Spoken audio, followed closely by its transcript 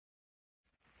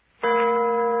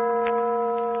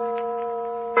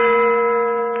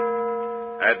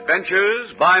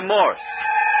Adventures by Morse.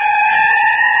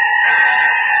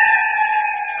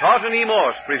 Carlton E.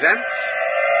 Morse presents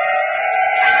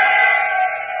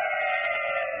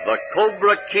The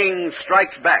Cobra King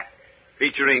Strikes Back,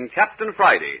 featuring Captain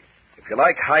Friday. If you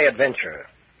like high adventure,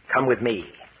 come with me.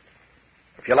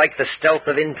 If you like the stealth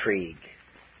of intrigue,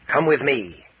 come with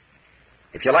me.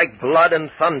 If you like blood and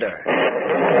thunder,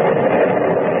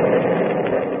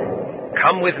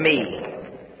 come with me.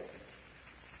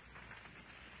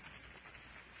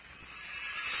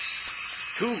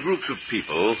 Two groups of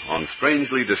people on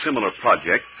strangely dissimilar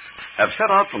projects have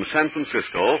set out from San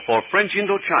Francisco for French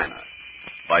Indochina.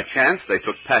 By chance, they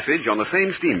took passage on the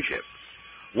same steamship.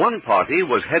 One party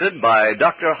was headed by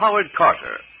Dr. Howard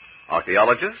Carter,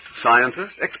 archaeologist,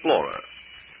 scientist, explorer.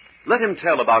 Let him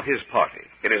tell about his party.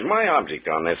 It is my object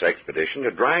on this expedition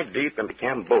to drive deep into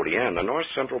Cambodia and the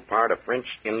north-central part of French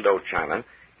Indochina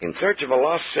in search of a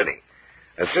lost city,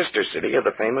 a sister city of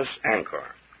the famous Angkor.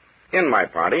 In my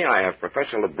party, I have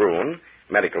Professor LeBrun,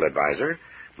 medical advisor,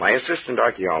 my assistant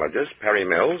archaeologist, Perry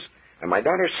Mills, and my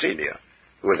daughter Celia,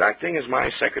 who is acting as my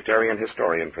secretary and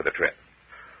historian for the trip.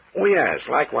 Oh, yes,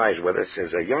 likewise with us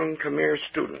is a young Khmer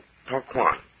student, Tok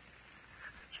Kwan.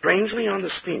 Strangely, on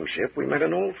the steamship, we met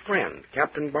an old friend,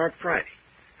 Captain Bart Friday.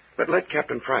 But let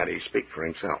Captain Friday speak for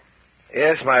himself.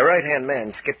 Yes, my right-hand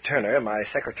man, Skip Turner, my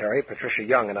secretary, Patricia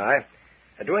Young, and I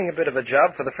are doing a bit of a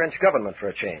job for the French government for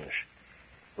a change.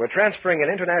 We're transferring an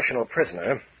international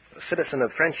prisoner, a citizen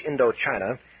of French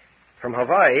Indochina, from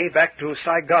Hawaii back to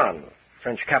Saigon,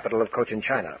 French capital of Cochin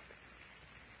China.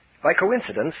 By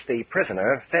coincidence, the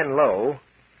prisoner, Fen Lo,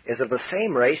 is of the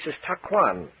same race as Tak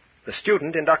Kwan, the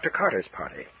student in Dr. Carter's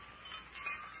party.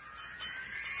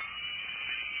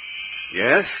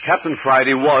 Yes, Captain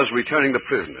Friday was returning the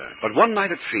prisoner, but one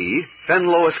night at sea, Fen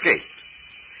Lo escaped.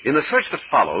 In the search that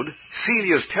followed,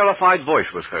 Celia's terrified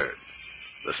voice was heard.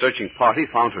 The searching party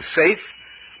found her safe,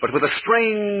 but with a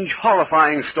strange,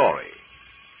 horrifying story.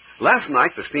 Last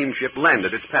night, the steamship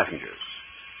landed its passengers.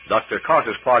 Dr.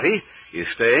 Carter's party is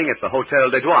staying at the Hotel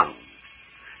des Douanes.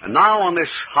 And now, on this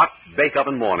hot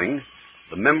bake-oven morning,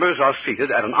 the members are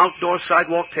seated at an outdoor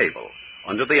sidewalk table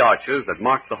under the arches that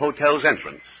mark the hotel's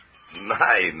entrance.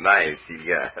 My,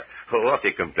 Celia. What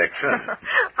a complexion.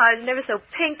 I was never so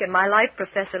pink in my life,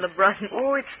 Professor LeBrun.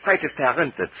 Oh, it's quite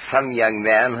apparent that some young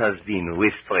man has been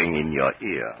whispering in your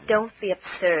ear. Don't be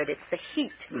absurd. It's the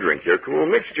heat. Drink your cool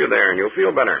mixture there and you'll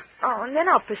feel better. Oh, and then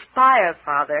I'll perspire,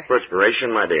 Father.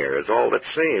 Perspiration, my dear, is all that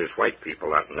saves white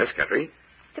people out in this country.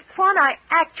 Daquan, I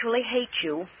actually hate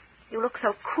you. You look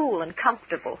so cool and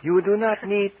comfortable. You do not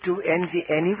need to envy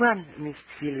anyone, Miss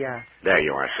Celia. There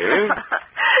you are, Celia.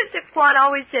 Daquan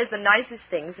always says the nicest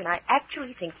things, and I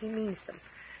actually think he means them.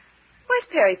 Where's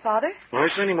Perry, Father? Well, I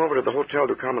sent him over to the Hotel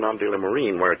du Commandant de la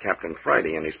Marine, where Captain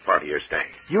Friday and his party are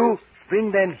staying. You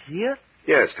bring them here?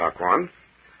 Yes, Tak Kwan.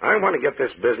 I want to get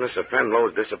this business of Fen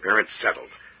Lo's disappearance settled,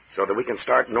 so that we can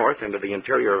start north into the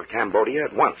interior of Cambodia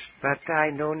at once. But I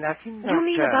know nothing, Doctor. You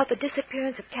mean about the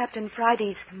disappearance of Captain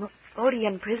Friday's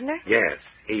Cambodian prisoner? Yes.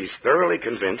 He's thoroughly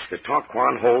convinced that Tak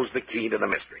Kwan holds the key to the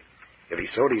mystery. If he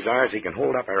so desires, he can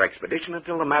hold up our expedition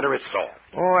until the matter is solved.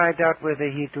 Oh, I doubt whether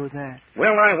he do that.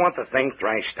 Well, I want the thing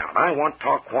thrashed out. I want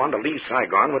Tak Kwan to leave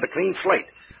Saigon with a clean slate.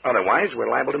 Otherwise, we're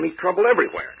liable to meet trouble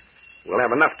everywhere. We'll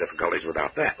have enough difficulties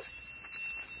without that.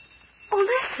 Oh,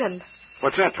 listen.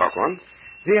 What's that, Tak Kwan?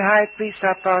 The high priests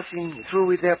are passing through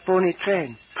with their pony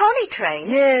train. Pony train?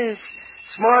 Yes.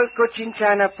 Small Cochin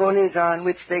China ponies on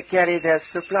which they carry their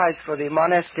supplies for the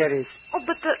monasteries. Oh,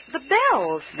 but the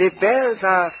bells. The bells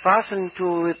are fastened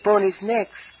to the ponies'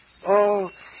 necks. Oh,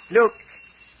 look,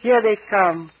 here they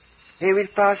come. They will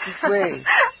pass this way.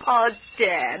 Oh,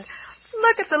 Dad,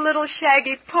 look at the little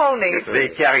shaggy ponies. They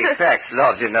carry packs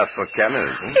large enough for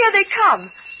camels. Here they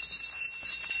come.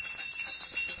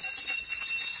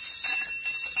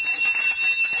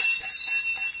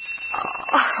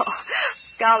 Oh,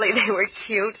 golly, they were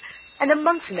cute. And the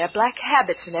monks in their black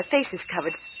habits and their faces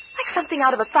covered, like something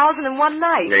out of 1001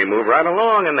 Nights. They move right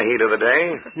along in the heat of the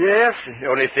day. Yes, the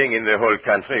only thing in the whole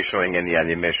country showing any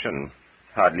animation.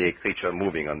 Hardly a creature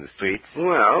moving on the streets.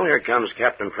 Well, here comes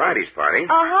Captain Friday's party.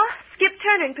 Uh-huh. Skip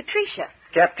Turner and Patricia.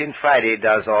 Captain Friday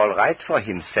does all right for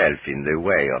himself in the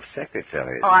way of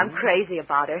secretary. Oh, I'm crazy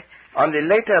about her. On the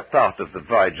later part of the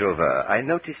voyage over, I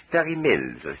noticed Perry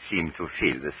Mills seemed to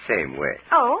feel the same way.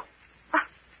 Oh?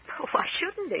 Why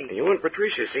shouldn't he? You and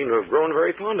Patricia seem to have grown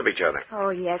very fond of each other. Oh,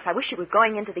 yes. I wish you were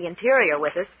going into the interior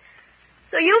with us.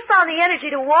 So you found the energy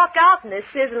to walk out in this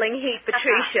sizzling heat,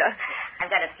 Patricia. I've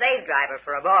got a slave driver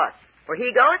for a boss. Where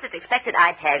he goes, it's expected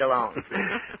I tag along.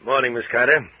 Morning, Miss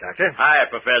Carter. Doctor? Hi,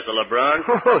 Professor LeBrun.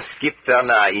 Oh, Skip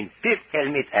Turner in pith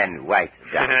helmet and white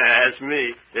duck. That's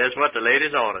me. Just what the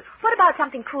ladies ordered. What about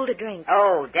something cool to drink?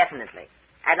 Oh, definitely.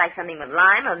 I'd like something with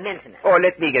lime or mint in it. Oh,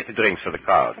 let me get the drinks for the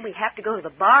crowd. We have to go to the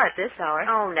bar at this hour.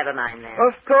 Oh, never mind that.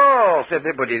 Of course,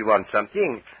 everybody wants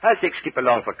something. I'll take Skip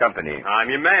along for company. I'm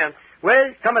your man.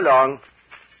 Well, come along.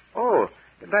 Oh,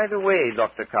 by the way,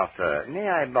 Dr. Carter, may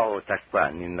I borrow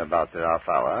Taquan in about a half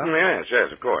hour?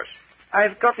 Yes, of course.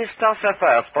 I've got a star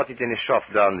sapphire spotted in a shop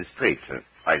down the street.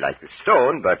 I like the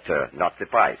stone, but not the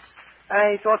price.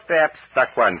 I thought perhaps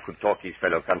Taquan could talk his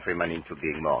fellow countrymen into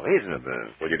being more reasonable.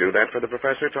 Will you do that for the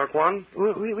professor, Taquan?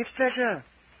 With pleasure.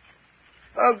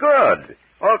 Oh, good.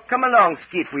 Oh, come along,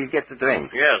 Skip. We'll get the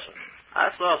drinks. Yes, sir.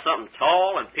 I saw something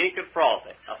tall and pink and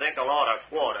frothy. I think I'll order a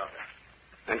quart of it.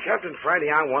 And, Captain Friday,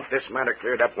 I want this matter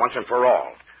cleared up once and for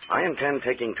all. I intend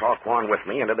taking Taquan with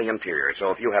me into the interior,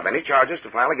 so if you have any charges to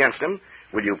file against him,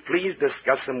 will you please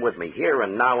discuss them with me here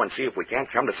and now and see if we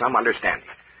can't come to some understanding.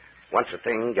 Once the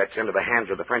thing gets into the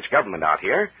hands of the French government out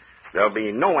here, there'll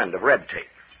be no end of red tape.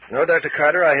 No, Dr.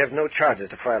 Carter, I have no charges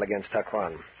to file against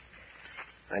Taquan.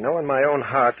 I know in my own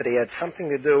heart that he had something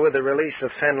to do with the release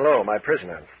of Fenlo, my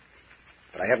prisoner.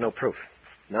 But I have no proof.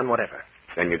 None whatever.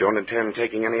 Then you don't intend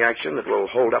taking any action that will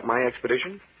hold up my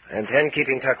expedition? I intend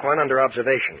keeping Taquan under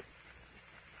observation.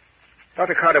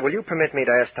 Dr. Carter, will you permit me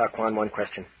to ask Taquan one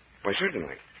question? Why,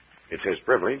 certainly. It's his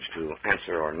privilege to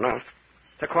answer or not.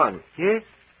 Taquan. Yes?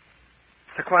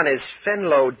 Taquan, is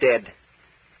Fenlo dead?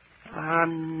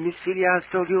 Miss Celia has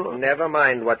told you... Never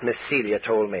mind what Miss Celia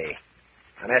told me.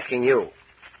 I'm asking you.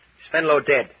 Is Fenlo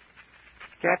dead?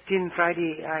 Captain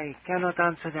Friday, I cannot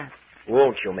answer that.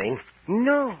 Won't you mean?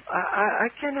 No, I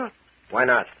cannot. Why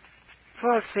not?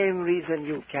 For the same reason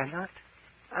you cannot.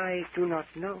 I do not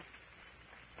know.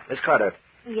 Miss Carter.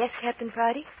 Yes, Captain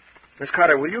Friday? Miss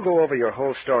Carter, will you go over your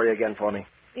whole story again for me?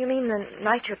 You mean the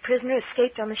night your prisoner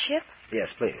escaped on the ship? Yes,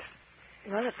 please.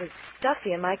 Well, it was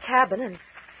stuffy in my cabin, and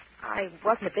I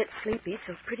wasn't a bit sleepy,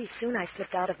 so pretty soon I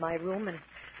slipped out of my room and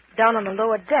down on the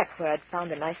lower deck where I'd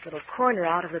found a nice little corner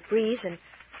out of the breeze and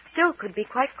still could be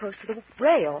quite close to the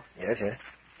rail. Yes.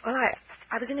 Well,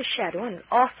 I was in a shadow and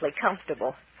awfully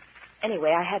comfortable.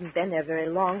 Anyway, I hadn't been there very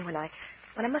long when I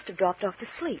must have dropped off to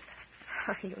sleep.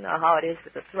 You know how it is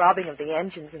with the throbbing of the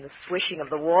engines and the swishing of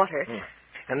the water.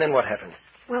 And then what happened?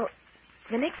 Well,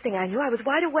 the next thing I knew, I was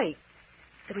wide awake.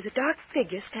 There was a dark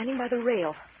figure standing by the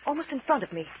rail, almost in front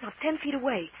of me, not 10 feet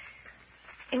away.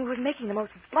 And he was making the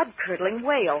most blood-curdling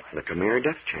wail. The Khmer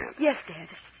death chant. Yes, Dad.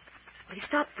 Well, he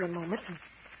stopped for a moment, and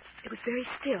it was very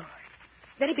still.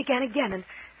 Then he began again, and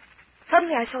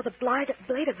suddenly I saw the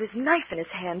blade of his knife in his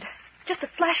hand. Just a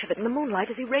flash of it in the moonlight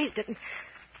as he raised it and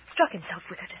struck himself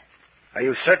with it. Are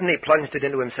you certain he plunged it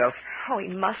into himself? Oh, he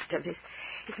must have. His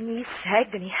knees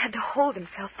sagged, and he had to hold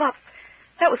himself up.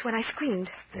 That was when I screamed.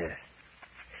 Yes.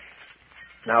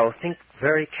 Now, think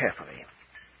very carefully.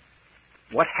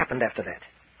 What happened after that?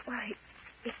 Well,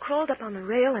 he crawled up on the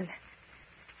rail, and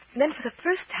then for the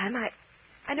first time,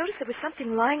 I noticed there was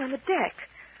something lying on the deck.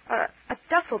 A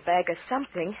duffel bag or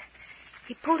something.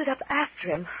 He pulled it up after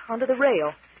him, onto the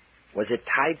rail. Was it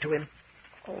tied to him?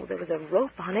 Oh, there was a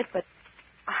rope on it, but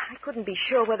I couldn't be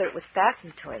sure whether it was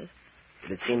fastened to him.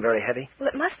 Did it seem very heavy? Well,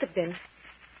 it must have been.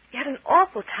 He had an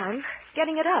awful time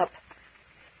getting it up.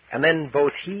 And then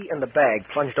both he and the bag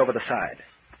plunged over the side.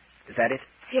 Is that it?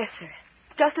 Yes, sir.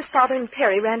 Just as Father and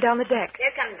Perry ran down the deck.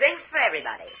 Here come drinks for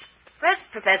everybody. First,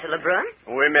 Professor LeBrun.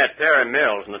 We met Perry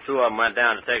Mills, and the two of them went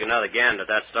down to take another gander at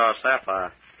that star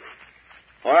sapphire.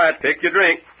 All right, pick your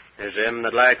drink. There's them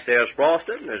that likes theirs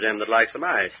frosted, and there's them that likes them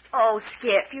iced. Oh,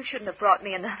 Skip, you shouldn't have brought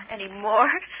me any more.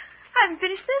 I haven't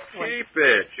finished this one. Keep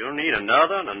it. You'll need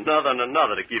another and another and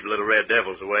another to keep the little red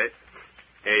devils away.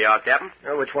 Here you are, Captain.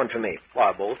 Oh, which one for me?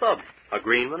 Why, both of them. A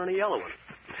green one and a yellow one.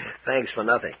 Thanks for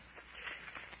nothing.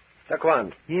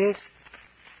 Taquan. Yes?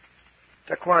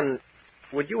 Taquan,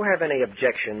 would you have any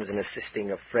objections in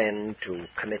assisting a friend to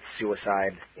commit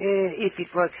suicide? If it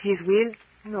was his will,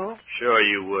 no. Sure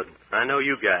you wouldn't. I know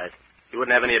you guys. You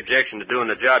wouldn't have any objection to doing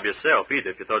the job yourself either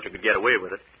if you thought you could get away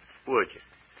with it, would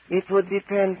you? It would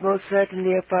depend most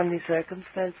certainly upon the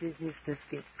circumstances, Mr.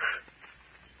 Skip.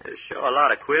 There's sure a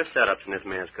lot of queer setups in this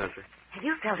man's country. Have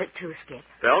you felt it too, Skip?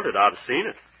 Felt it? I've seen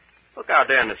it. Look out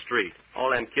there in the street. All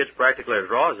them kids practically as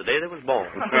raw as the day they was born.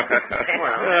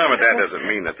 Well, but that doesn't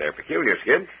mean that they're peculiar,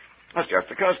 Skid. That's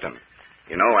just a custom.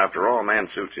 You know, after all, man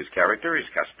suits his character, his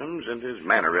customs, and his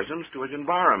mannerisms to his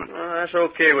environment. Well, that's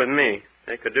okay with me.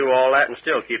 They could do all that and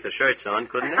still keep the shirts on,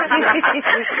 couldn't they?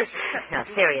 Now,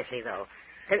 seriously, though,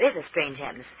 there is a strange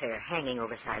atmosphere hanging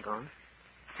over Saigon.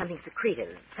 Something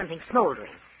secretive, something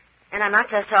smoldering. And I'm not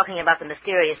just talking about the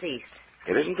mysterious East.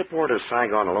 It isn't the port of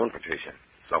Saigon alone, Patricia.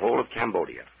 It's the whole of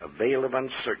Cambodia. A veil of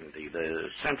uncertainty, the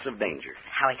sense of danger.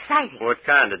 How exciting. What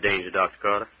kind of danger, Dr.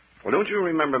 Carter? Well, don't you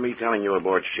remember me telling you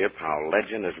aboard ship how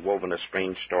legend has woven a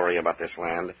strange story about this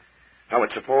land? How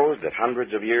it's supposed that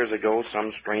hundreds of years ago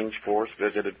some strange force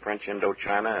visited French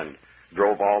Indochina and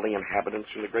drove all the inhabitants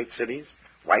from the great cities,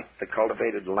 wiped the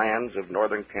cultivated lands of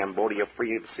northern Cambodia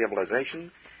free of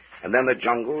civilization, and then the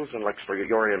jungles and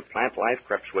luxuriant plant life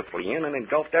crept swiftly in and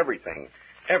engulfed everything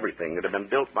that had been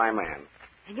built by man.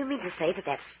 And you mean to say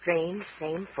that strange,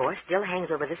 same force still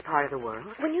hangs over this part of the world?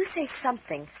 When you say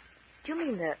something, do you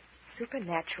mean the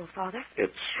supernatural, Father?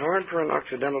 It's hard for an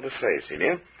Occidental to say,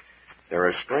 Celia. There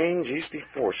are strange Easty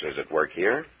forces at work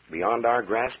here, beyond our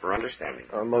grasp or understanding.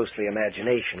 Oh, mostly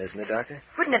imagination, isn't it, Doctor?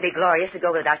 Wouldn't it be glorious to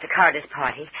go with Dr. Carter's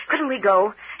party? Couldn't we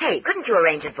go? Hey, couldn't you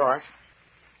arrange it, boss?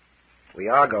 We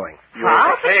are going.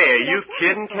 What? Hey, are you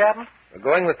kidding, Captain? We're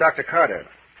going with Dr. Carter.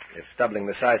 If doubling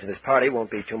the size of his party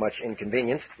won't be too much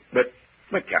inconvenience. But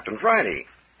Captain Friday,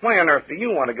 why on earth do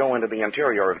you want to go into the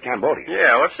interior of Cambodia?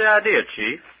 Yeah, what's the idea,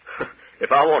 Chief?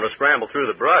 If I want to scramble through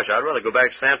the brush, I'd rather go back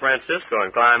to San Francisco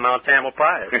and climb Mount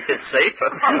Tamalpais. It's safer.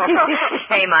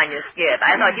 Shame on you, Skip.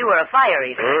 I thought you were a fire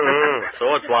eater.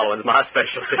 Sword swallowing's my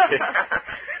specialty.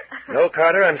 No,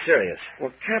 Carter, I'm serious.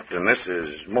 Well, Captain, this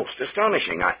is most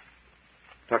astonishing.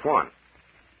 Taquan,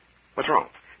 what's wrong?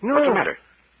 No. What's the matter?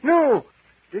 No,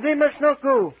 they must not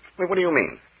go. Wait, what do you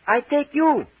mean? I take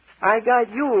you. I guide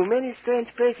you many strange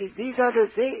places. These others,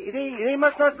 they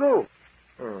must not go.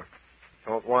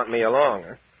 Don't want me along,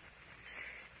 huh?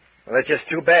 Well, that's just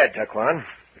too bad, Taquan,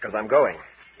 because I'm going.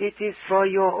 It is for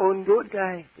your own good,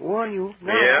 I warn you.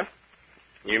 No, Yeah?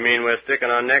 You mean we're sticking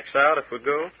our necks out if we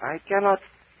go? I cannot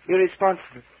be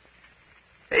responsible.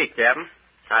 Hey, Captain,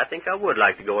 I think I would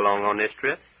like to go along on this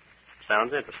trip.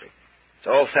 Sounds interesting. It's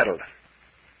all settled.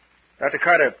 Dr.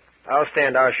 Carter, I'll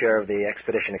stand our share of the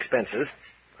expedition expenses.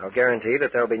 I'll guarantee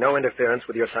that there'll be no interference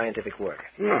with your scientific work.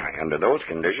 Why, under those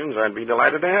conditions, I'd be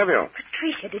delighted to have you.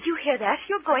 Patricia, did you hear that?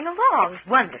 You're going along.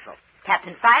 Wonderful.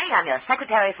 Captain Friday, I'm your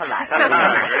secretary for life.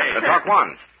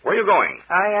 Taquan, where are you going?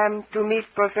 I am to meet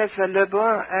Professor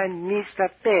Lebrun and Mr.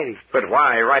 Perry. But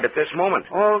why right at this moment?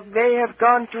 Oh, they have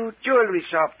gone to jewelry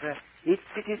shop. It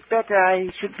is better I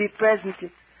should be present.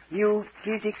 You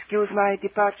please excuse my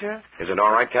departure? Is it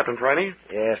all right, Captain Friday?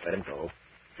 Yes, let him go.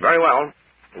 Very well.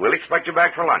 We'll expect you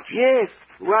back for lunch. Yes,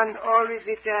 one always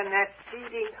return at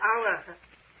feeding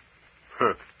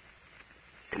hour.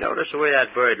 You notice the way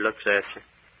that bird looks at you?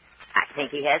 I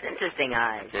think he has interesting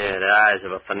eyes. Yeah, the eyes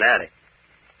of a fanatic.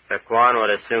 Taquan would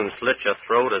as soon slit your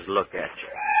throat as look at you.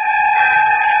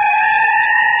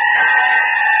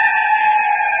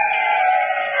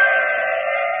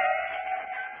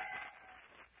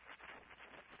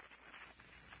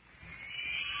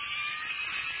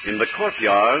 In the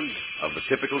courtyard of the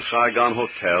typical Saigon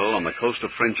hotel on the coast of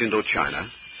French Indochina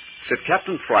sit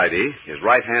Captain Friday, his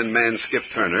right-hand man Skip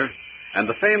Turner, and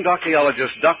the famed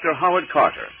archaeologist Dr. Howard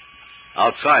Carter.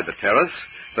 Outside the terrace,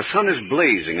 the sun is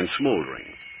blazing and smoldering.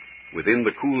 Within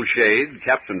the cool shade,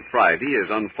 Captain Friday is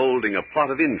unfolding a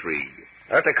plot of intrigue.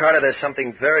 Dr. Carter, there's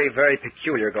something very, very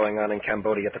peculiar going on in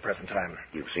Cambodia at the present time.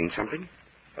 You've seen something?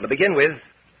 Well, to begin with,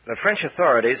 the French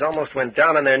authorities almost went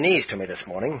down on their knees to me this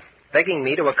morning, begging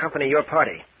me to accompany your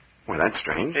party. Well, that's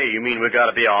strange. Hey, you mean we got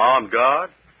to be an armed guard?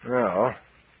 No.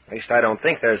 At least I don't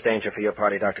think there's danger for your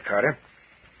party, Dr. Carter.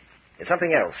 It's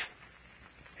something else.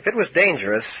 If it was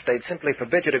dangerous, they'd simply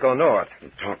forbid you to go north.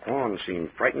 Taquan seemed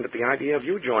frightened at the idea of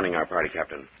you joining our party,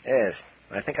 Captain. Yes,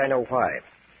 I think I know why.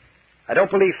 I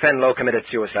don't believe Fenlo committed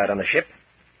suicide on the ship.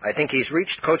 I think he's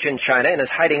reached Cochin China and is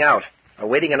hiding out,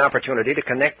 awaiting an opportunity to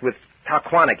connect with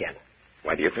Taquan again.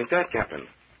 Why do you think that, Captain?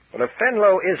 Well, if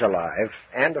Fenlo is alive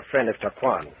and a friend of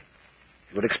Taquan,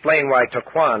 it would explain why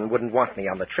Taquan wouldn't want me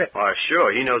on the trip. Oh,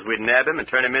 sure. He knows we'd nab him and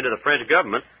turn him into the French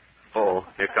government. Oh,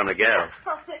 here come the gals.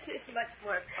 Oh, this is much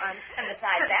more fun. And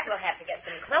besides that, we'll have to get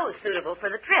some clothes suitable for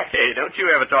the trip. Hey, don't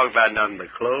you ever talk about nothing but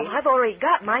clothes. Oh, I've already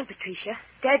got mine, Patricia.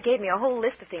 Dad gave me a whole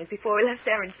list of things before we left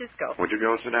San Francisco. Would you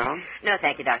go sit down? No,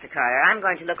 thank you, Dr. Carter. I'm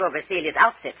going to look over Celia's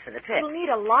outfits for the trip. We'll need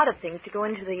a lot of things to go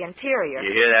into the interior.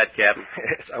 You hear that, Captain?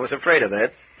 Yes, I was afraid of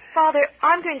that. Father,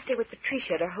 I'm going to stay with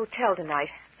Patricia at her hotel tonight.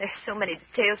 There's so many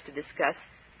details to discuss.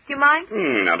 Do you mind?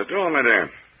 Not at all, my dear.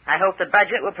 I hope the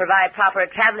budget will provide proper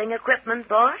traveling equipment,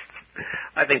 boss.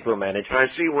 I think we'll manage. I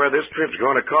see where this trip's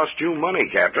going to cost you money,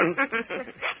 Captain.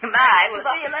 Bye. We'll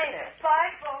see you later. Bye,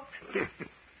 folks.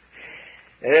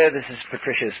 This is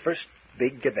Patricia's first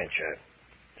big adventure.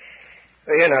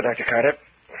 Well, here now, Dr. Carter.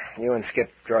 You and Skip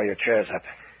draw your chairs up.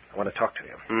 I want to talk to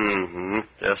you. Mm-hmm.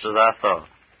 Just as I thought.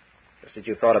 Just as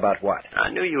you thought about what? I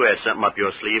knew you had something up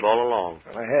your sleeve all along.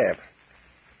 Well, I have.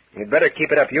 You'd better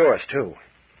keep it up yours, too.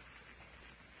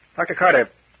 Dr. Carter,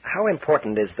 how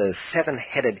important is the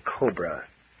seven-headed cobra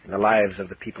in the lives of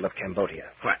the people of Cambodia?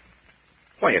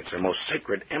 Why, it's the most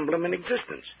sacred emblem in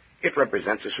existence. It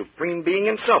represents a supreme being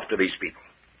himself to these people.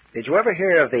 Did you ever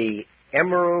hear of the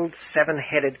emerald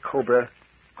seven-headed cobra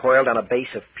coiled on a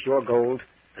base of pure gold?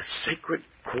 The sacred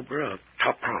cobra of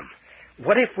Toprom.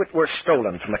 What if it were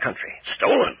stolen from the country?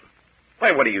 Stolen?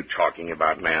 Why, what are you talking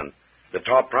about, man? The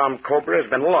Toprom cobra has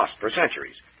been lost for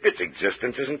centuries. Its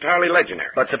existence is entirely legendary.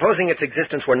 But supposing its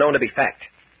existence were known to be fact,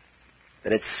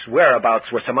 that its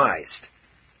whereabouts were surmised,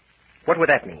 what would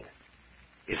that mean?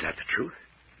 Is that the truth?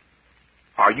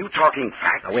 Are you talking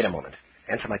facts? Now, wait a moment.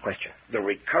 Answer my question. The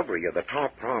recovery of the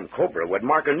Toprom cobra would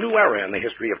mark a new era in the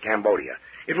history of Cambodia.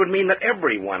 It would mean that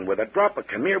everyone with a drop of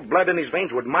Khmer blood in his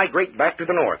veins would migrate back to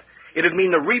the north. It would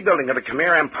mean the rebuilding of the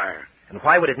Khmer Empire. And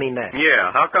why would it mean that?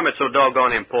 Yeah, how come it's so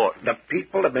doggone important? The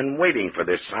people have been waiting for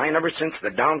this sign ever since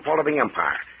the downfall of the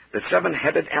empire. The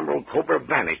seven-headed emerald cobra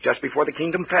vanished just before the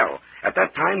kingdom fell. At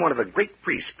that time, one of the great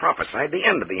priests prophesied the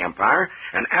end of the empire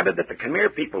and added that the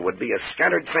Khmer people would be as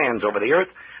scattered sands over the earth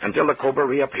until the cobra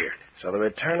reappeared. So the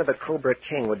return of the Cobra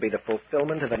King would be the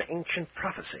fulfillment of an ancient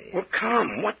prophecy. Well,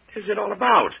 come, what is it all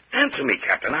about? Answer me,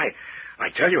 Captain. I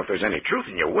tell you, if there's any truth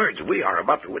in your words, we are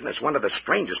about to witness one of the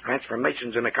strangest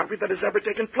transformations in the country that has ever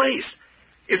taken place.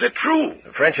 Is it true?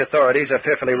 The French authorities are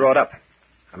fearfully wrought up.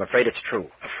 I'm afraid it's true.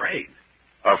 Afraid?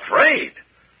 Afraid?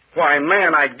 Why,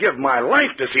 man, I'd give my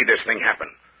life to see this thing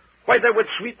happen. Why, they would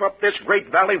sweep up this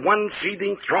great valley one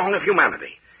seething throng of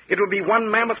humanity. It would be one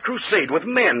mammoth crusade with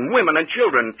men, women, and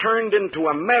children turned into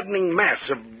a maddening mass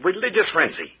of religious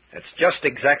frenzy. That's just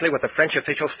exactly what the French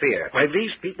officials fear. Why,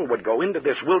 these people would go into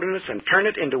this wilderness and turn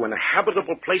it into an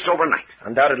habitable place overnight.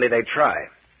 Undoubtedly they'd try.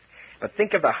 But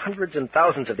think of the hundreds and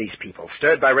thousands of these people,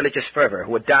 stirred by religious fervor,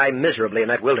 who would die miserably in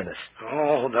that wilderness.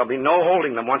 Oh, there'll be no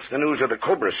holding them once the news of the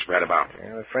Cobra spread about.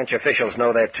 Yeah, the French officials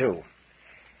know that, too.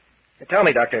 Now, tell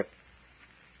me, Doctor,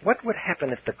 what would happen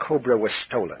if the Cobra was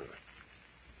stolen?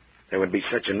 There would be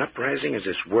such an uprising as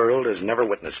this world has never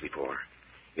witnessed before.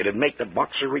 It'd make the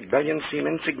Boxer Rebellion seem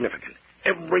insignificant.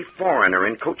 Every foreigner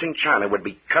in Cochin China would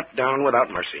be cut down without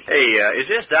mercy. Hey, is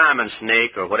this diamond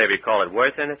snake, or whatever you call it,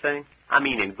 worth anything? I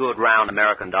mean in good round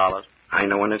American dollars. I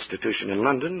know an institution in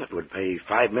London that would pay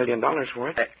 $5 million for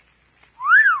it.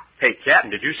 Hey,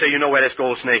 Captain, did you say you know where this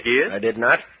gold snake is? I did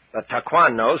not, but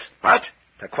Taquan knows. What?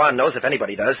 Taquan knows if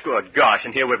anybody does. Good gosh,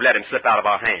 and here we've let him slip out of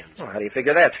our hands. Well, how do you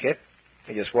figure that, Skip?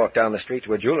 He just walked down the street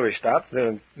to a jewelry stop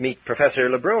to meet Professor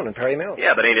LeBrun in Perry Mill.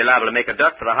 Yeah, but ain't he liable to make a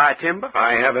duck for the high timber?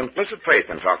 I have implicit faith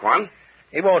in Taquan.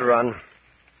 He won't run.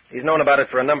 He's known about it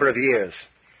for a number of years.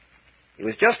 He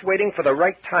was just waiting for the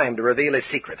right time to reveal his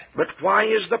secret. But why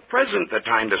is the present the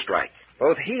time to strike?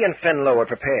 Both he and Fenlo are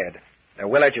prepared. They're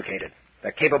well-educated.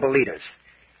 They're capable leaders.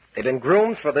 They've been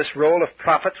groomed for this role of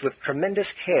prophets with tremendous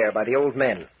care by the old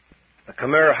men, the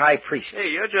Khmer high priest. Hey,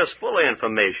 you're just full of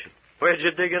information. Where'd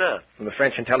you dig it up? From the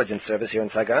French intelligence service here in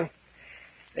Saigon.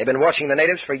 They've been watching the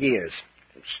natives for years.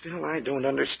 Still, I don't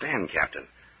understand, Captain.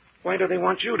 Why do they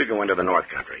want you to go into the North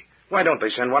Country? Why don't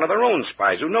they send one of their own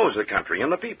spies who knows the country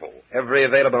and the people? Every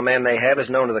available man they have is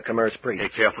known to the Khmer's priest. Hey,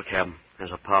 careful, Captain.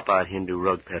 There's a pop-eyed Hindu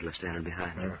rug peddler standing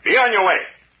behind you. Be on your way.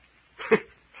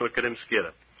 Look at him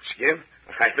skitter. Skip,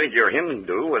 I think your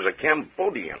Hindu was a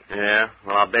Cambodian. Yeah,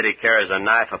 well, I'll bet he carries a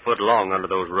knife a foot long under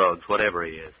those rugs, whatever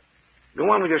he is. Go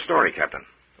on with your story, Captain.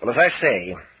 Well, as I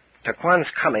say, Taquan's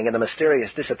coming and the mysterious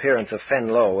disappearance of Fen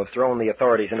Lo have thrown the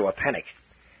authorities into a panic.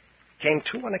 Came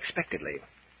too unexpectedly.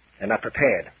 They're not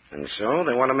prepared. And so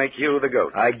they want to make you the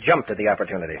goat. I jumped at the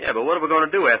opportunity. Yeah, but what are we going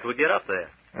to do after we get up there?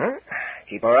 Huh?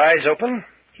 Keep our eyes open,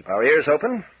 keep our ears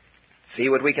open, see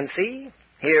what we can see,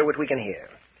 hear what we can hear.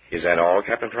 Is that all,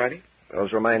 Captain Friday?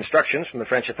 Those were my instructions from the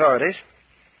French authorities.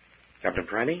 Captain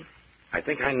Friday, I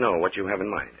think I know what you have in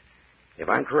mind. If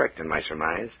I'm correct in my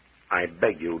surmise, I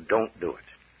beg you don't do it.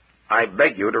 I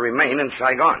beg you to remain in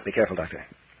Saigon. Be careful, Doctor.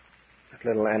 That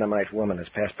little Annamite woman has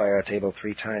passed by our table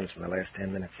 3 times in the last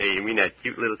 10 minutes. Hey, you mean that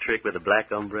cute little trick with the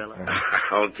black umbrella?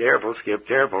 Oh, careful, Skip,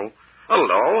 careful.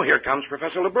 Hello, here comes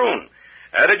Professor LeBrun.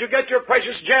 Did you get your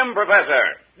precious gem, Professor?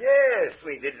 Yes,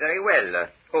 we did very well.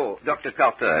 Oh, Dr.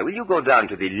 Carter, will you go down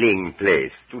to the Ling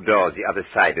place, 2 doors the other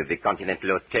side of the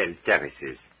Continental Hotel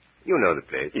terraces? You know the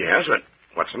place. Yes, but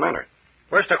what's the matter?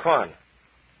 Where's Taquan?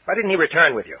 Why didn't he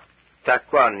return with you?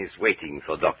 Taquan is waiting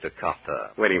for Dr.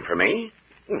 Carter. Waiting for me?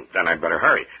 Then I'd better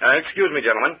hurry. Excuse me,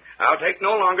 gentlemen. I'll take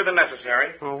no longer than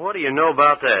necessary. Well, what do you know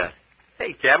about that?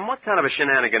 Hey, Captain, what kind of a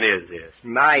shenanigan is this?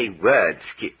 My word,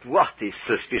 Skip, what is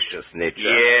suspicious nature?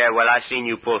 Yeah, well, I seen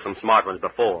you pull some smart ones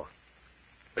before.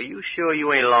 Are you sure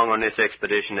you ain't along on this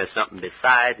expedition as something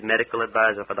besides medical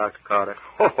advisor for Dr. Carter?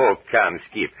 Oh, come,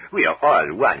 Skip. We are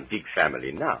all one big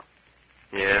family now.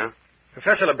 Yeah?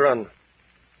 Professor Lebrun,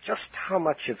 just how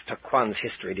much of Taquan's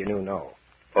history do you know?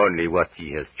 Only what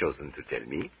he has chosen to tell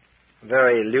me.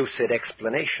 Very lucid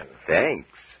explanation.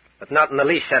 Thanks. But not in the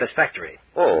least satisfactory.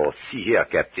 Oh, see here,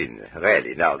 Captain.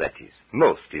 Really, now that is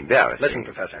most embarrassing. Listen,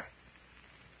 Professor.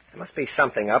 There must be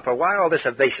something up, or why all this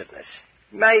evasiveness?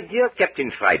 My dear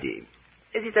Captain Friday,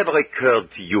 has it ever occurred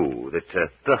to you that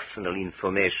personal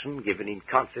information given in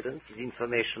confidence is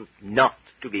information not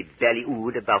to be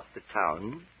ballyhooed about the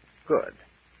town? Good.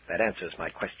 That answers my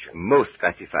question. Most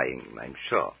gratifying, I'm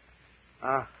sure.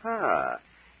 Aha.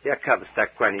 Here comes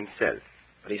Taquan himself.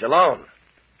 But he's alone.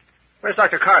 Where's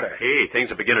Dr. Carter? Hey, things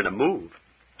are beginning to move.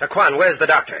 Taquan, where's the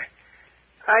doctor?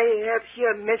 I have here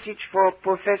a message for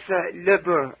Professor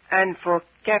Lebrun and for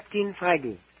Captain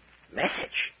Friday.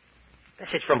 Message?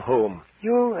 Message from whom?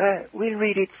 You will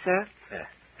read it, sir. Yes,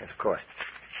 of course.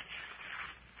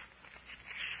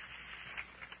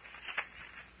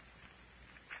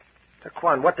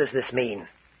 Taquan, what does this mean?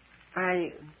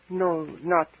 I know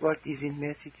not what is in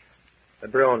message.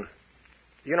 Lebrun,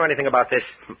 do you know anything about this?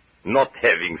 Not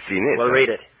having seen it. Well, read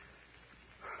it.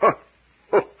 Well.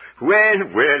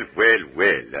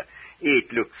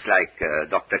 It looks like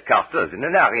Dr. Carter's in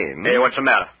an hurry. Hey, what's the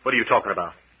matter? What are you talking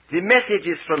about? The message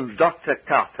is from Dr.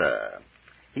 Carter.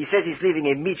 He says he's leaving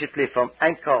immediately from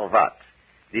Angkor Wat.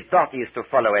 The party is to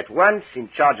follow at once in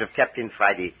charge of Captain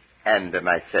Friday and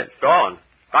myself. Gone?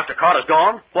 Dr. Carter's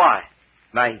gone? Why?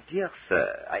 My dear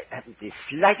sir, I haven't the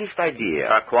slightest idea.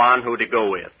 Taquan, who'd he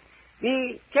go with?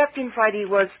 The Captain Friday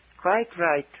was quite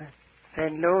right.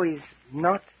 Fenlo is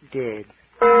not dead.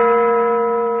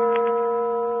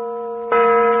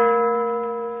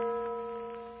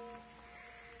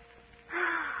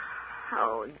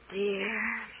 Oh, dear.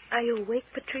 Are you awake,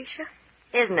 Patricia?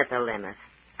 Isn't it the limit?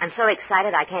 I'm so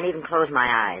excited I can't even close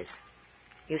my eyes.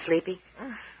 You sleepy?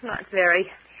 Not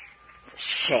very. It's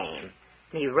a shame.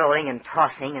 Me rolling and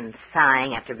tossing and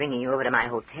sighing after bringing you over to my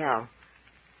hotel.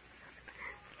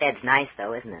 Bed's nice,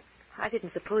 though, isn't it? I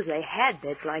didn't suppose they had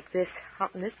beds like this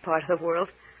out in this part of the world.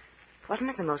 Wasn't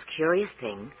it the most curious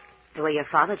thing, the way your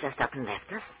father just up and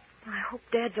left us? I hope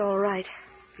Dad's all right.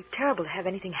 It'd be terrible to have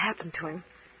anything happen to him.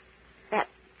 That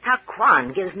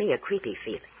Taquan gives me a creepy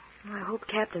feeling. I hope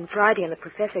Captain Friday and the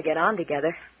professor get on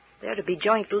together. They're to be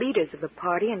joint leaders of the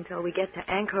party until we get to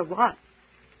Angkor Wat.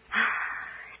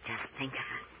 Just think of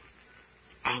it.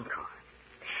 Angkor.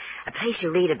 A place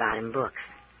you read about in books.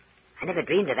 I never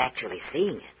dreamed of actually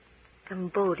seeing it.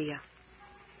 Cambodia.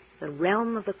 The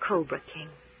realm of the Cobra King.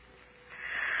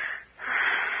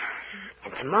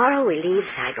 And tomorrow we leave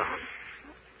Saigon.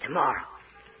 Tomorrow.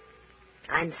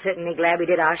 I'm certainly glad we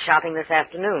did our shopping this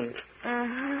afternoon.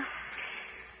 Uh-huh.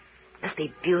 Must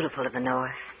be beautiful to the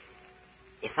north.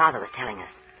 Your father was telling us.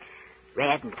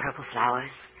 Red and purple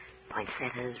flowers,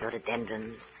 poinsettias,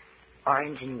 rhododendrons,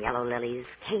 orange and yellow lilies,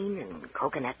 cane and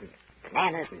coconut and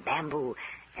bananas and bamboo,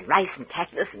 and rice and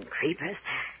cactus and creepers.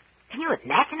 Can you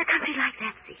imagine a country like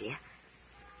that, Celia?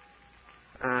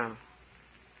 Oh,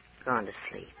 going to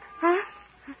sleep.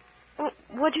 Huh?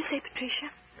 What'd you say,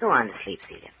 Patricia? Go on to sleep,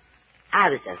 Celia. I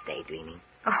was just daydreaming.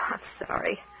 Oh, I'm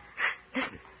sorry.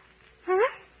 Listen. Huh?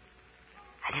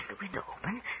 I left the window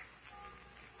open.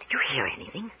 Did you hear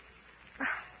anything?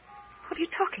 What are you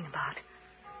talking about?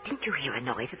 Didn't you hear a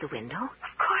noise at the window?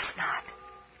 Of course not.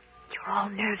 You're all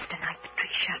nerves tonight,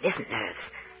 Patricia. It isn't nerves.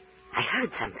 I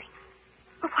heard something.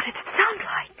 Well, what did it sound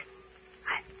like?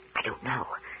 I don't know.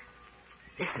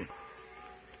 Listen.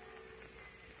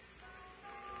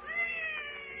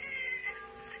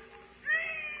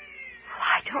 Well,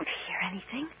 I don't hear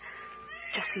anything.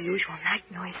 Just the usual night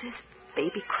noises,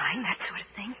 baby crying, that sort of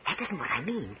thing. That isn't what I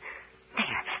mean.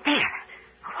 There.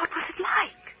 What was it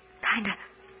like? Kind of,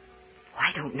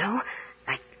 I don't know,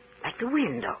 like the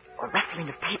wind or rustling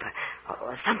of paper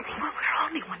or something. Well, we're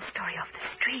only one story off the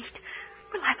street.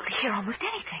 We're liable to hear almost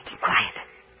anything. Keep quiet.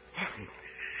 Listen.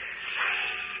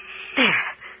 There.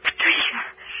 Patricia.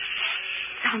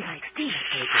 Sounds like steam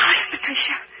escaping. Hush,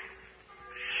 Patricia.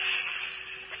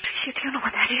 Patricia, do you know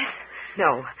what that is?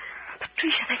 No.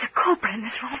 Patricia, there's a cobra in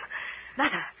this room.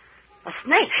 Not a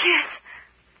snake. Yes.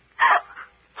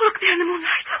 Look there in the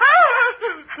moonlight.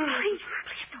 Please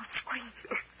don't scream.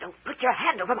 Don't put your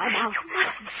hand over my mouth. You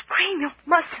mustn't scream. You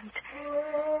mustn't.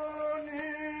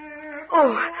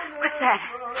 Oh, what's that?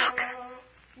 Look.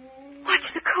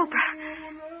 Watch the cobra.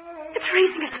 It's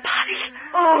raising its body.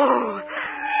 Oh.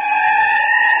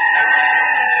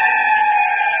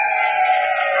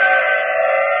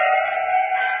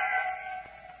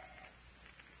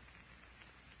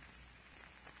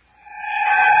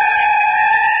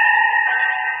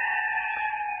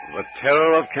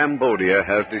 terror of Cambodia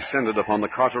has descended upon the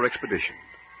Carter expedition.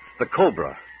 The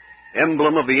Cobra,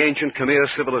 emblem of the ancient Khmer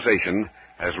civilization,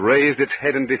 has raised its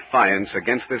head in defiance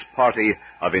against this party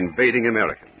of invading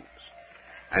Americans.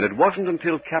 And it wasn't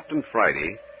until Captain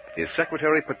Friday, his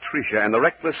secretary Patricia, and the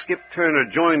reckless Skip Turner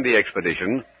joined the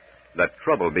expedition that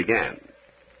trouble began.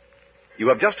 You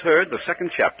have just heard the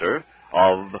second chapter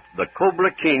of The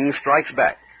Cobra King Strikes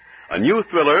Back, a new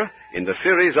thriller in the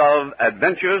series of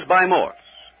Adventures by Morse.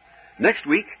 Next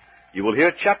week, you will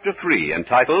hear Chapter 3,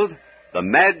 entitled The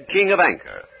Mad King of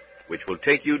Anchor, which will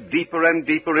take you deeper and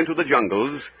deeper into the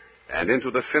jungles and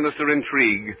into the sinister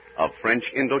intrigue of French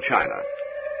Indochina.